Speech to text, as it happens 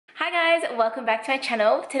Hi guys, welcome back to my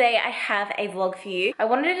channel. Today I have a vlog for you. I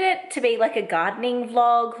wanted it to be like a gardening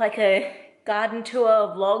vlog, like a garden tour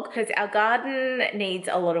vlog, because our garden needs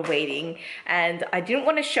a lot of weeding and I didn't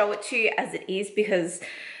want to show it to you as it is because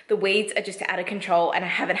the weeds are just out of control and I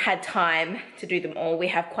haven't had time to do them all. We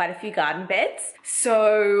have quite a few garden beds,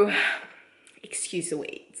 so excuse the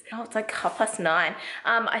weeds. Oh, it's like 9:30.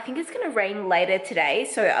 I think it's gonna rain later today,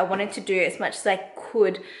 so I wanted to do as much as I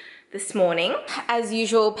could this morning. As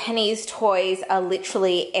usual, Penny's toys are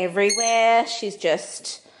literally everywhere. She's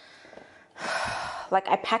just, like,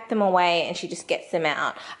 I packed them away and she just gets them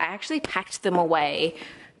out. I actually packed them away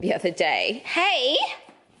the other day. Hey!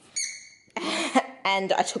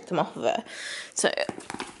 And I took them off of her. So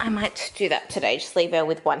I might do that today, just leave her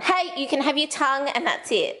with one. Hey, you can have your tongue and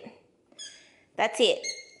that's it. That's it.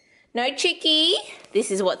 No chickie.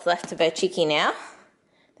 This is what's left of her chickie now.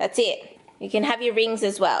 That's it. You can have your rings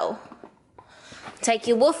as well. Take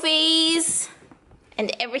your woofies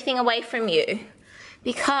and everything away from you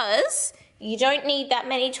because you don't need that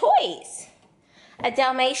many toys. A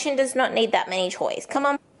Dalmatian does not need that many toys. Come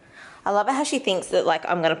on. I love it how she thinks that, like,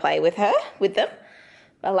 I'm going to play with them.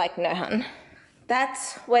 But, like, no, hun.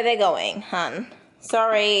 That's where they're going, hun.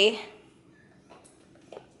 Sorry.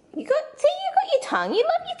 You got your tongue. You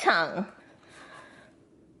love your tongue.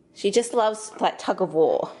 She just loves, like, tug of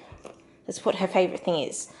war. That's what her favourite thing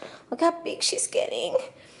is. Look how big she's getting.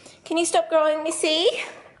 Can you stop growing, Missy?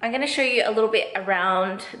 I'm going to show you a little bit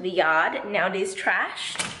around the yard. Now it is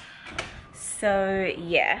trashed. So,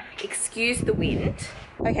 yeah. Excuse the wind.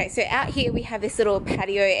 Okay, so out here we have this little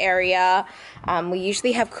patio area. We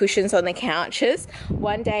usually have cushions on the couches.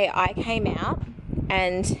 One day I came out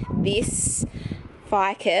and this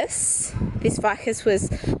ficus was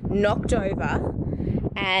knocked over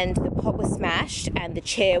and the pot was smashed and the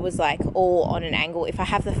chair was like all on an angle. If I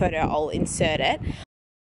have the photo, I'll insert it.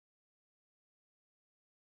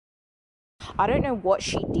 I don't know what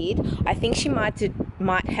she did. I think she might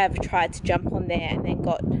have tried to jump on there and then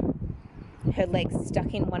got her legs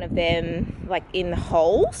stuck in one of them, like in the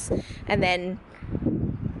holes, and then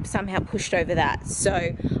somehow pushed over that. So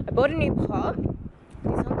I bought a new pot.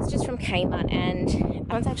 This one's just from Kmart and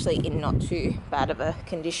that one's actually in not too bad of a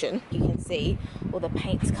condition. You can see all the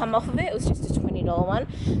paint's come off of it. It was just a $20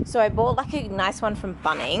 one. So I bought like a nice one from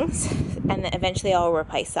Bunnings and then eventually I'll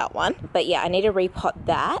replace that one. But yeah, I need to repot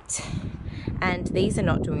that. And these are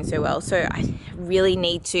not doing so well, so I really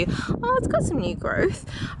need to, oh, it's got some new growth.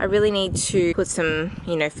 I really need to put some,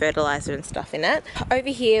 you know, fertilizer and stuff in it. Over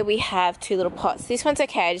here we have two little pots. This one's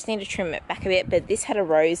okay, I just need to trim it back a bit, but this had a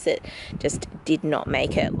rose that just did not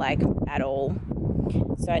make it, like, at all.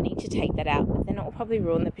 So I need to take that out, but then it will probably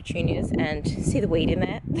ruin the petunias and see the weed in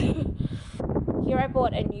there. Here I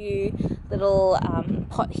bought a new little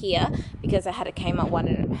pot here because I had a Kmart one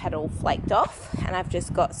and it had all flaked off, and I've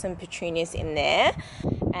just got some petunias in there,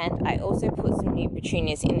 and I also put some new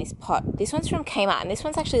petunias in this pot. This one's from Kmart and this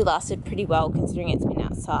one's actually lasted pretty well considering it's been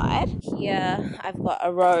outside. Here I've got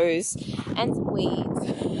a rose and some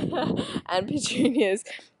weeds and petunias.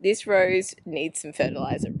 This rose needs some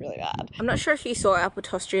fertilizer really bad. I'm not sure if you saw our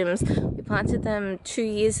potostriums. We planted them 2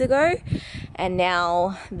 years ago and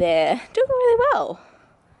now they're doing really well.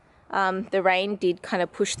 The rain did kind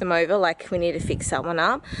of push them over, like we need to fix that one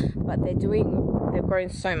up, but they've grown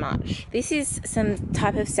so much. This is some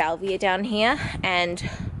type of salvia down here and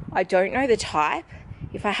I don't know the type.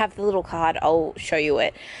 If I have the little card, I'll show you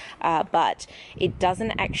it. But it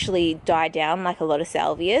doesn't actually die down like a lot of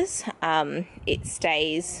salvias. It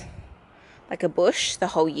stays like a bush the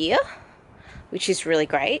whole year, which is really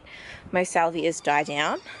great. Most salvias die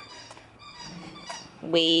down.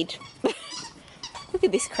 Weed. Look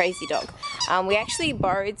at this crazy dog. We actually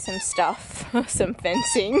borrowed some stuff, some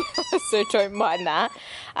fencing, so don't mind that.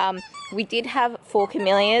 We did have 4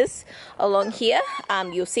 camellias along here.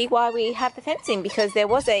 You'll see why we have the fencing, because there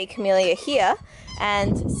was a camellia here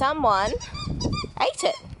and someone ate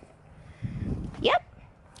it. Yep.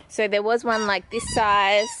 So there was one like this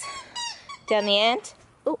size down the end.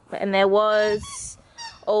 Oh, and there was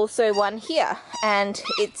also one here and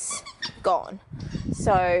it's gone.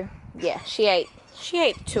 So yeah, she ate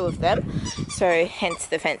 2 of them, so hence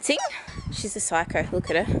the fencing. She's a psycho,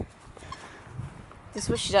 look at her. This is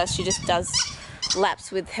what she does, she just does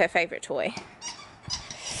laps with her favourite toy.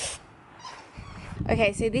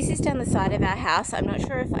 Okay, so this is down the side of our house. I'm not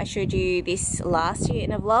sure if I showed you this last year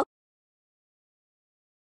in a vlog.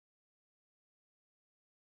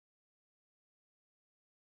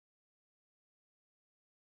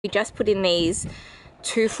 We just put in these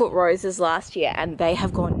 2-foot roses last year and they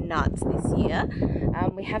have gone nuts this year.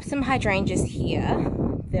 We have some hydrangeas here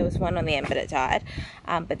there was one on the end, but it died.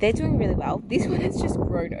 But they're doing really well. This one has just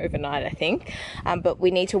grown overnight, I think. But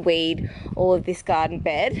we need to weed all of this garden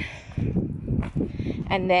bed.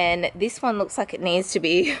 And then this one looks like it needs to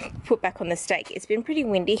be put back on the stake. It's been pretty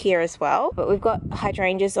windy here as well, but we've got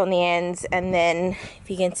hydrangeas on the ends, and then if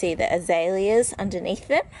you can see the azaleas underneath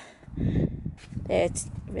them. They're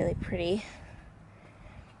really pretty.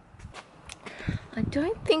 I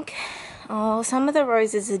don't think, oh, some of the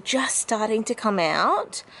roses are just starting to come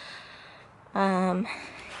out.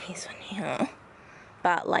 Here's one here,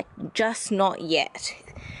 but like just not yet.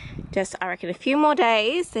 Just, I reckon, a few more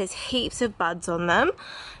days. There's heaps of buds on them.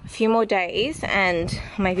 A few more days and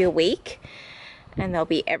maybe a week, and they'll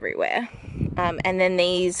be everywhere. And then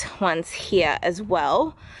these ones here as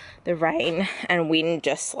well, the rain and wind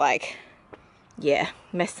just like, yeah,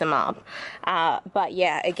 mess them up. But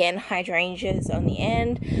yeah, again, hydrangeas on the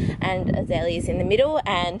end and azaleas in the middle.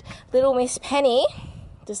 And little Miss Penny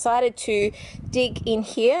decided to dig in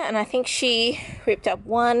here, and I think she ripped up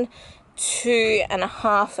 1,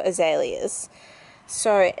 2.5 azaleas,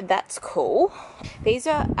 so that's cool. These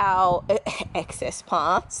are our excess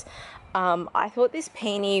plants. I thought this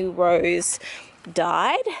peony rose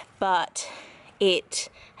died, but it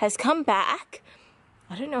has come back.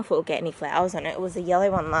 I don't know if it will get any flowers on it. It was a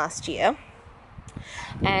yellow one last year,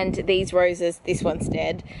 and these roses, this one's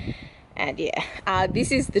dead. And yeah,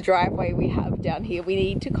 this is the driveway we have down here. We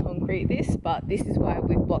need to concrete this, but this is why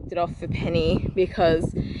we've blocked it off for Penny,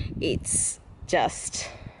 because it's just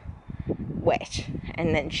wet,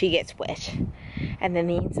 and then she gets wet, and then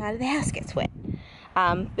the inside of the house gets wet.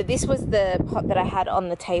 But this was the pot that I had on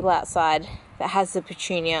the table outside that has the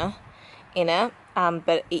petunia in it,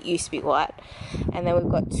 but it used to be white. And then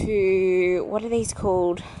we've got 2, what are these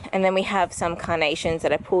called? And then we have some carnations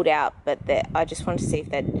that I pulled out, but I just wanted to see if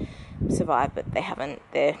they'd survive, but they haven't.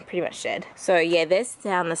 They're pretty much dead. So yeah, there's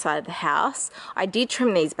down the side of the house. I did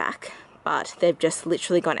trim these back, but they've just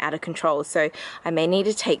literally gone out of control, so I may need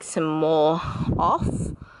to take some more off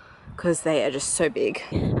because they are just so big.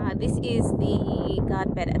 This is the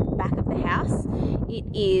garden bed at the back of the house. It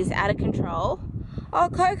is out of control. Oh,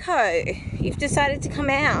 Coco, you've decided to come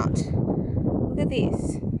out. Look at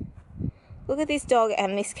this. Look at this dog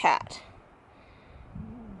and this cat.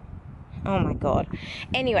 Oh my god.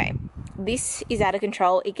 Anyway, this is out of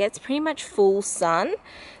control. It gets pretty much full sun,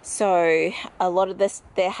 so a lot of this,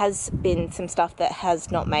 there has been some stuff that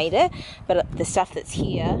has not made it, but the stuff that's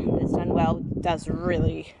here that's done well does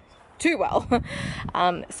really too well.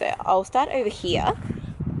 So I'll start over here.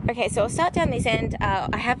 Okay, so I'll start down this end.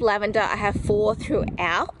 I have lavender. I have 4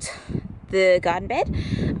 throughout the garden bed,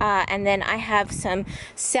 and then I have some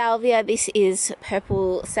salvia. This is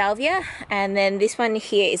purple salvia, and then this one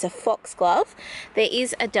here is a foxglove. There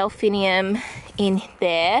is a delphinium in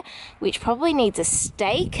there which probably needs a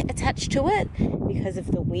stake attached to it because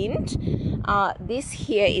of the wind. This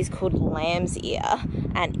here is called lamb's ear,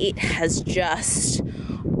 and it has just,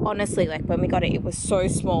 honestly, like when we got it, it was so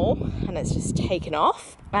small and it's just taken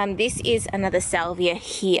off. This is another salvia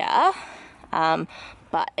here,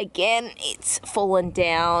 but again, it's fallen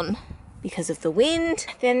down because of the wind.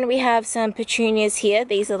 Then we have some petunias here.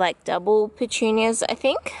 These are like double petunias, I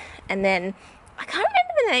think. And then, I can't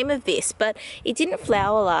remember the name of this, but it didn't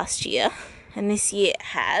flower last year, and this year it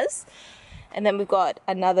has. And then we've got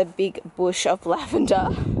another big bush of lavender.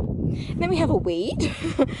 And then we have a weed.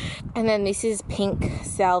 And then this is pink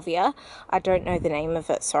salvia. I don't know the name of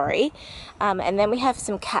it, sorry. And then we have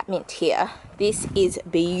some catmint here. This is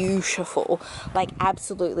beautiful, like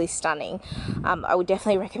absolutely stunning. I would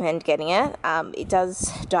definitely recommend getting it. It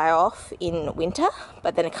does die off in winter,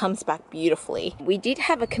 but then it comes back beautifully. We did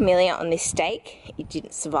have a camellia on this stake. It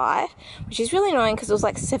didn't survive, which is really annoying because it was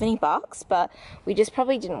like $70, but we just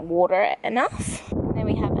probably didn't water it enough. And then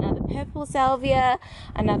we have another purple salvia,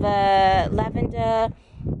 another lavender,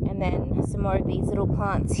 and then some more of these little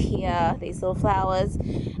plants here, these little flowers.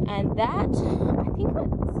 And that, I think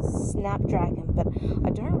it's a snapdragon, but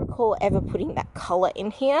I don't recall ever putting that colour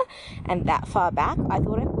in here and that far back. I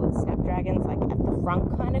thought I put snapdragons like at the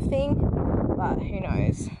front kind of thing, but who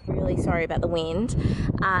knows. Really sorry about the wind.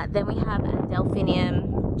 Then we have a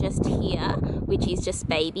delphinium just here, which is just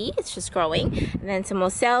baby, it's just growing. And then some more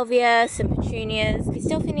salvia, some petunias. This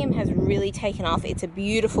delphinium has really taken off. It's a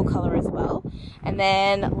beautiful colour as well. And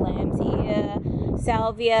then lamb's ear,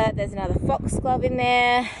 salvia, there's another foxglove in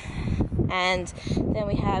there. And then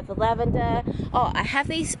we have the lavender. Oh, I have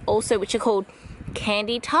these also, which are called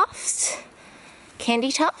candy tufts.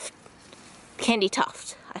 Candy tuft,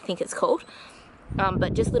 I think it's called.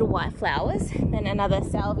 But just little white flowers. Then another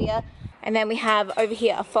salvia. And then we have over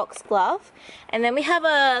here a foxglove. And then we have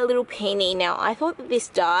a little peony. Now, I thought that this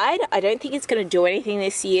died. I don't think it's going to do anything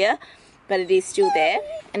this year, but it is still there.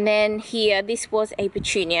 And then here, this was a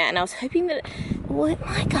petunia, and I was hoping that, well, it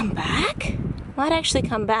might come back. Might actually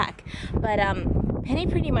come back. But Penny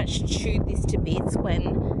pretty much chewed this to bits when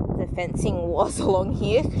the fencing was along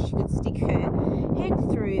here. She could stick her head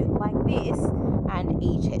through like this and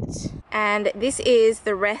eat it. And this is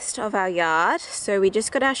the rest of our yard. So we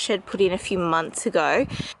just got our shed put in a few months ago.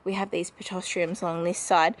 We have these petrostriums along this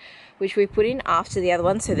side, which we put in after the other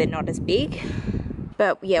one, so they're not as big.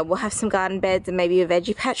 But yeah, we'll have some garden beds and maybe a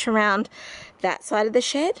veggie patch around that side of the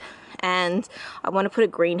shed. And I want to put a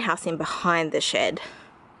greenhouse in behind the shed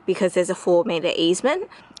because there's a 4-meter easement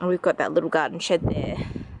and we've got that little garden shed there.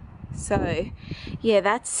 So yeah,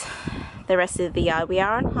 that's the rest of the yard. We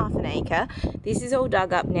are on half an acre. This is all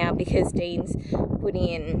dug up now because Dean's putting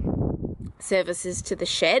in services to the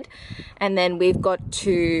shed, and then we've got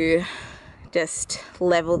to just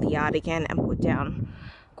level the yard again and put down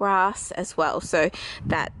grass as well. So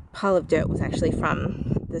that pile of dirt was actually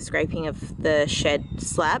from the scraping of the shed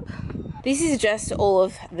slab. This is just all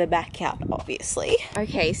of the backyard, obviously.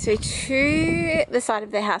 Okay, so to the side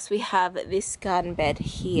of the house, we have this garden bed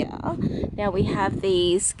here. Now we have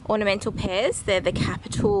these ornamental pears. They're the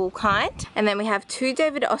capital kind. And then we have 2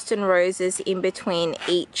 David Austin roses in between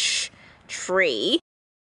each tree.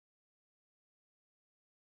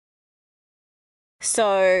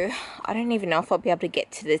 So I don't even know if I'll be able to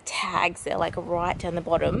get to the tags. They're like right down the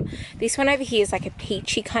bottom. This one over here is like a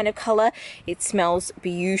peachy kind of color. It smells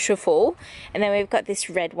beautiful. And then we've got this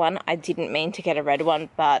red one. I didn't mean to get a red one,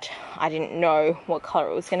 but I didn't know what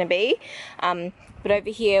color it was going to be. But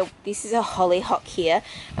over here, this is a hollyhock here,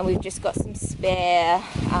 and we've just got some spare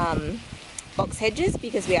box hedges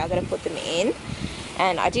because we are going to put them in.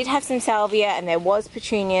 And I did have some salvia and there was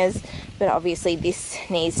petunias, but obviously this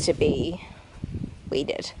needs to be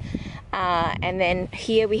weeded. And then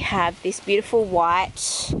here we have this beautiful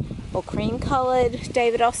white or cream colored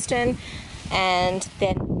David Austin, and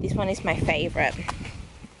then this one is my favorite.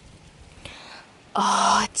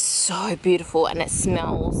 Oh, it's so beautiful and it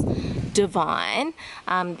smells divine.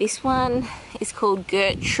 This one is called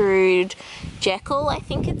Gertrude Jekyll, I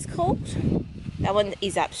think it's called. That one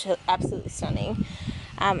is absolutely stunning.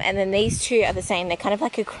 And then these two are the same. They're kind of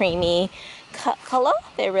like a creamy color.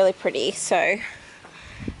 They're really pretty. So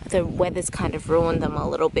the weather's kind of ruined them a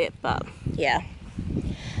little bit, but yeah.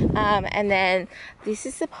 And then this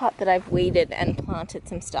is the part that I've weeded and planted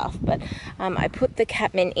some stuff, but I put the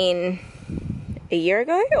catmint in a year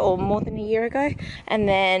ago or more than a year ago, and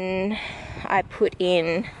then I put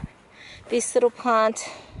in this little plant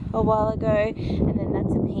a while ago, and then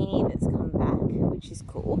that's a peony that's come back, which is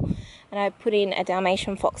cool. And I put in a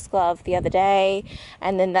Dalmatian foxglove the other day,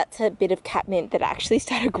 and then that's a bit of catmint that actually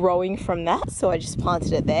started growing from that, so I just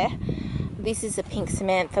planted it there. This is a pink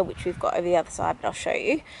Samantha, which we've got over the other side, but I'll show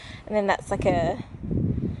you. And then that's like a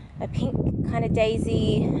pink kind of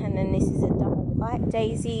daisy, and then this is a double white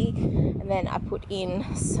daisy, and then I put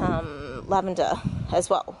in some lavender as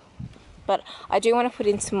well. But I do want to put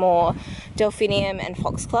in some more delphinium and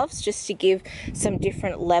foxgloves just to give some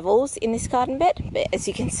different levels in this garden bed. But as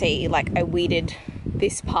you can see, like, I weeded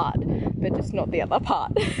this part, but just not the other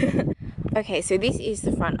part. Okay, so this is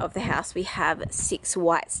the front of the house. We have 6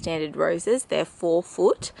 white standard roses. They're 4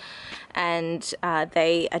 foot, and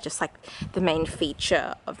they are just like the main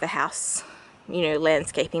feature of the house. You know,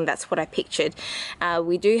 landscaping, that's what I pictured.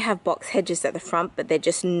 We do have box hedges at the front, but they're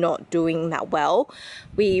just not doing that well.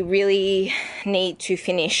 We really need to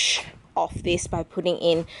finish off this by putting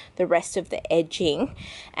in the rest of the edging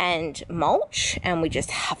and mulch, and we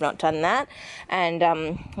just have not done that.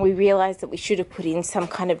 And we realized that we should have put in some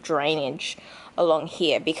kind of drainage along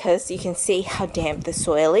here because you can see how damp the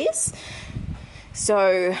soil is.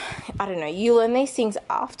 So, I don't know, you learn these things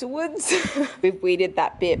afterwards. We've weeded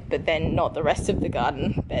that bit, but then not the rest of the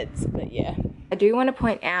garden beds, but yeah. I do want to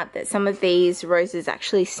point out that some of these roses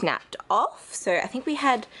actually snapped off. So I think we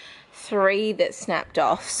had 3 that snapped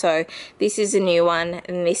off. So this is a new one,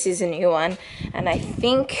 and this is a new one. And I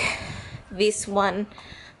think this one,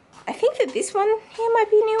 I think that this one here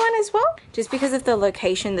might be a new one as well, just because of the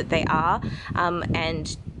location that they are.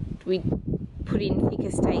 And we put in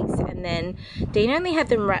thicker stakes, and then Dean only had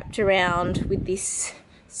them wrapped around with this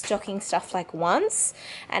stocking stuff like once,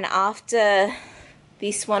 and after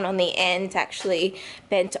this one on the end actually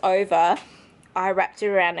bent over, I wrapped it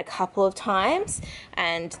around a couple of times,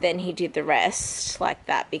 and then he did the rest like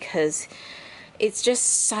that, because it's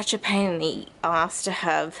just such a pain in the ass to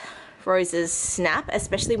have roses snap,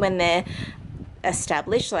 especially when they're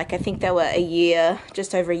established. Like I think they were a year,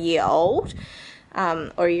 just over a year old.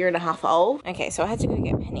 Or a year and a half old. Okay, so I had to go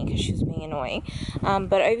get Penny because she was being annoying.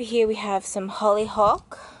 But over here we have some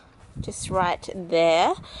hollyhock, just right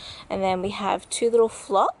there. And then we have two little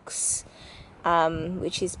phlox,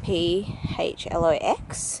 which is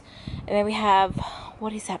PHLOX. And then we have,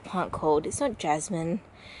 what is that plant called? It's not jasmine.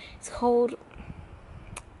 It's called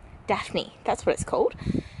Daphne. That's what it's called.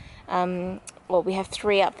 Well, we have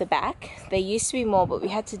 3 up the back. There used to be more, but we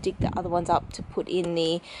had to dig the other ones up to put in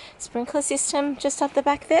the sprinkler system just up the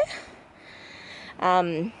back there.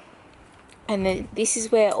 And then this is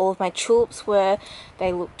where all of my tulips were.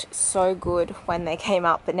 They looked so good when they came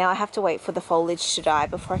up, but now I have to wait for the foliage to die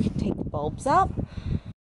before I can take the bulbs up.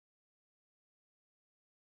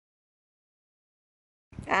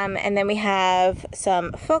 And then we have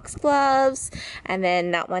some foxgloves, and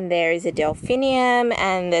then that one there is a delphinium,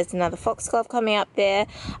 and there's another foxglove coming up there.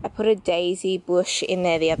 I put a daisy bush in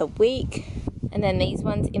there the other week. And then these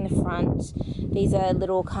ones in the front, these are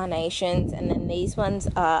little carnations, and then these ones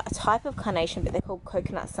are a type of carnation, but they're called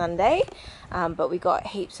coconut sundae. But we got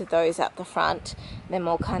heaps of those up the front, and then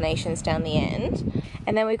more carnations down the end.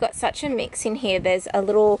 And then we've got such a mix in here. There's a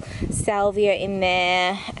little salvia in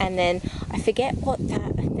there, and then I forget what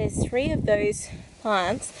that, there's 3 of those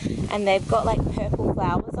plants, and they've got like purple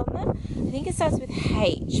flowers on them. I think it starts with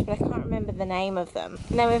H, but I can't remember the name of them.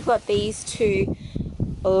 And then we've got these 2.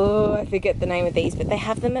 Oh, I forget the name of these, but they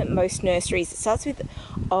have them at most nurseries. It starts with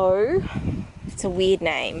O. It's a weird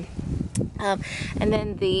name. And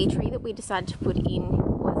then the tree that we decided to put in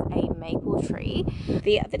was a maple tree.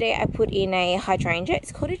 The other day I put in a hydrangea.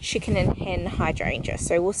 It's called a chicken and hen hydrangea,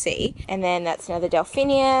 so we'll see. And then that's another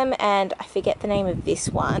delphinium, and I forget the name of this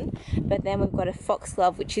one. But then we've got a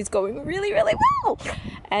foxglove, which is going really, really well.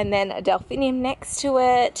 And then a delphinium next to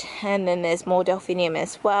it, and then there's more delphinium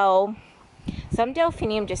as well. Some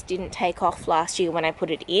delphinium just didn't take off last year when I put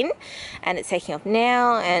it in, and it's taking off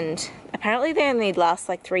now, and apparently they only last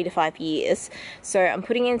like 3 to 5 years. So I'm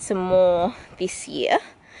putting in some more this year.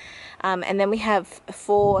 And then we have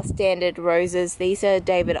 4 standard roses. These are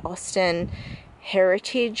David Austin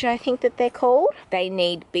Heritage, I think that they're called. They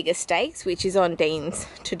need bigger stakes, which is on Dean's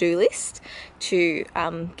to-do list, to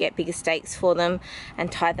get bigger stakes for them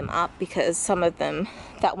and tie them up, because some of them,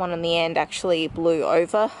 that one on the end actually blew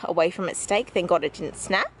over away from its stake. Thank God it didn't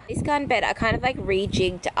snap. This garden bed I kind of like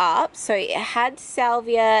rejigged up, so it had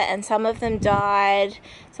salvia and some of them died,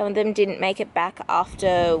 some of them didn't make it back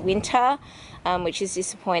after winter. Which is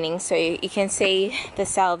disappointing. So you can see the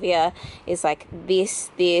salvia is like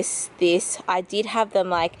this. I did have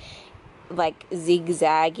them like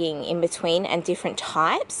zigzagging in between and different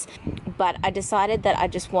types, but I decided that I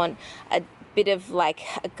just want a bit of like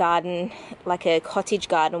a garden, like a cottage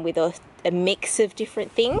garden with a mix of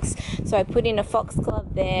different things. So I put in a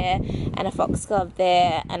foxglove there and a foxglove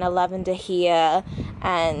there and a lavender here,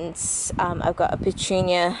 and I've got a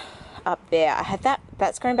petunia up there. I had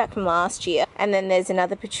that's grown back from last year, and then there's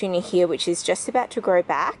another petunia here which is just about to grow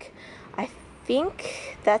back. I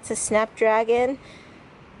think that's a snapdragon.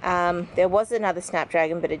 There was another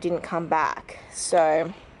snapdragon, but it didn't come back.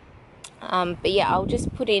 So but yeah, I'll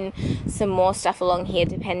just put in some more stuff along here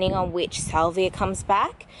depending on which salvia comes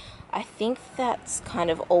back. I think that's kind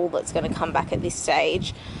of all that's going to come back at this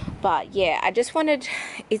stage. But yeah, I just wanted,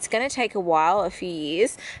 it's going to take a while, a few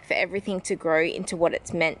years, for everything to grow into what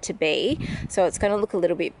it's meant to be. So it's going to look a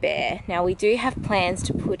little bit bare. Now we do have plans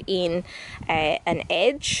to put in an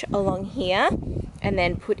edge along here, and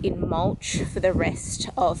then put in mulch for the rest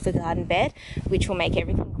of the garden bed, which will make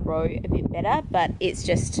everything grow a bit better. But it's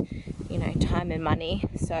just, you know, time and money.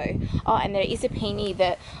 So, oh, and there is a peony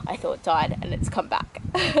that I thought died and it's come back.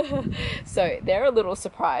 So they're a little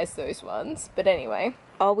surprised, those ones. But anyway,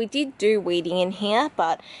 oh, we did do weeding in here,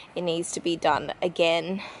 but it needs to be done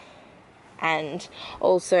again, and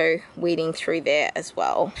also weeding through there as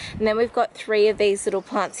well. And then we've got 3 of these little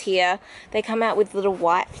plants here. They come out with little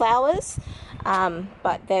white flowers,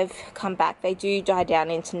 but they've come back. They do die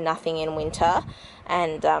down into nothing in winter,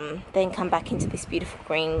 and then come back into this beautiful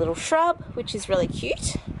green little shrub, which is really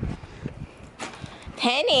cute.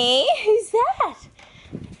 Penny, who's that?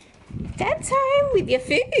 Dad's home with your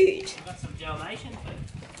food. I've got some Dalmatian food.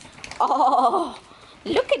 Oh,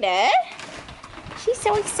 look at her. She's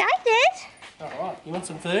so excited. Alright, you want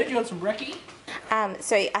some food? You want some brekkie?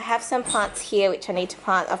 So I have some plants here which I need to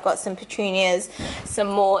plant. I've got some petunias, some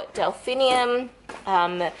more delphinium,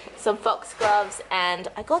 some foxgloves, and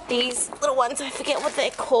I got these little ones, I forget what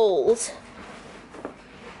they're called.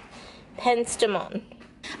 Penstemon.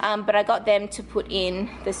 but I got them to put in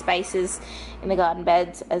the spaces in the garden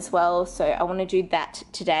beds as well, so I want to do that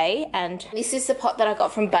today. And this is the pot that I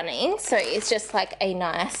got from Bunnings, so it's just like a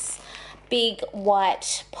nice big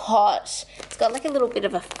white pot. It's got like a little bit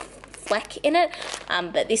of a fleck in it,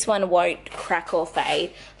 but this one won't crack or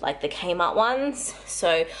fade like the Kmart ones,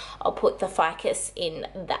 so I'll put the ficus in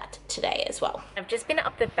that today as well. I've just been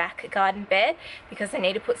up the back garden bed because I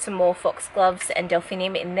need to put some more foxgloves and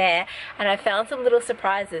delphinium in there, and I found some little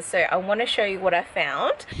surprises, so I want to show you what I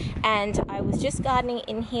found. And I was just gardening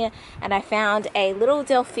in here and I found a little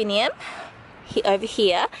delphinium over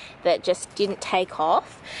here that just didn't take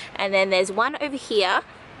off, and then there's one over here,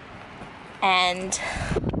 and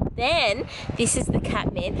then this is the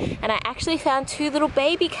catmint, and I actually found 2 little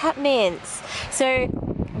baby catmints, so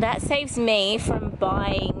that saves me from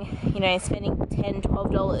buying, you know, spending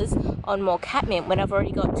 $10-12 on more catmint when I've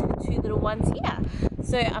already got 2 little ones here.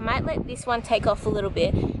 So I might let this one take off a little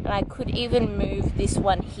bit, and I could even move this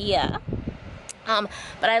one here.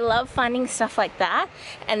 But I love finding stuff like that.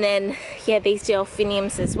 And then, yeah, these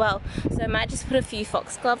delphiniums as well. So I might just put a few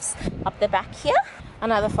foxgloves up the back here.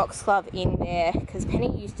 Another foxglove in there because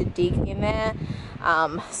Penny used to dig in there.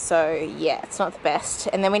 So yeah, it's not the best.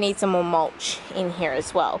 And then we need some more mulch in here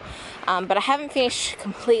as well. But I haven't finished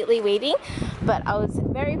completely weeding, but I was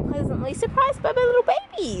very pleasantly surprised by my little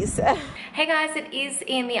babies. Hey guys, it is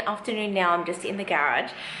in the afternoon now. I'm just in the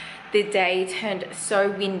garage. The day turned so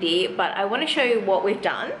windy, but I want to show you what we've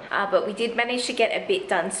done. But we did manage to get a bit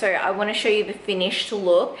done, so I want to show you the finished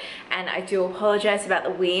look, and I do apologize about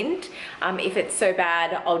the wind. If it's so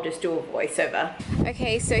bad, I'll just do a voiceover.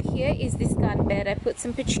 Okay, so here is this garden bed. I put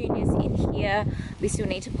some petunias in here. We still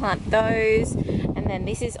need to plant those, and then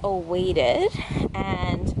this is all weeded,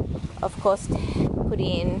 and of course put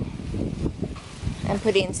in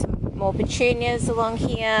some more petunias along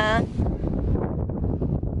here.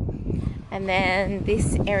 And then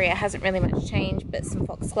this area hasn't really much changed, but some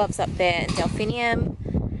foxgloves up there and delphinium.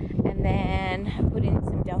 And then I put in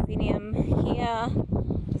some delphinium here,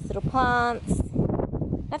 just little plants.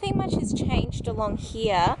 Nothing much has changed along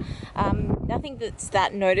here. Nothing that's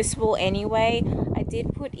that noticeable anyway. I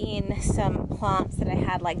did put in some plants that I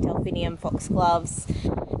had, like delphinium, foxgloves,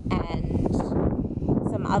 and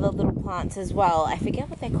some other little plants as well. I forget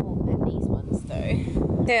what they're called, but these ones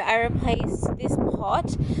though. So I replaced this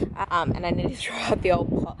pot, and I need to throw out the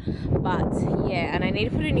old pot, but yeah, and I need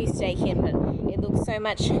to put a new stake in, but it looks so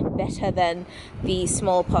much better than the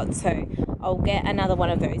small pot, so I'll get another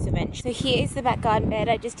one of those eventually. So here is the back garden bed.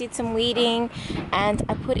 I just did some weeding, and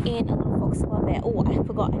I put in a little foxglove there. Oh, I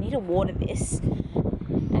forgot, I need to water this.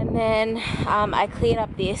 And then I cleared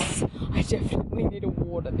up this. I definitely need to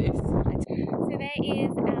water this. So there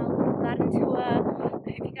is our little garden tour. I hope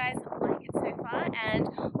you guys like it so far, and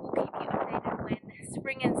we'll keep you updated when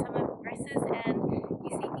spring and summer progresses and you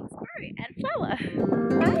see things grow and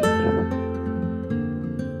flower.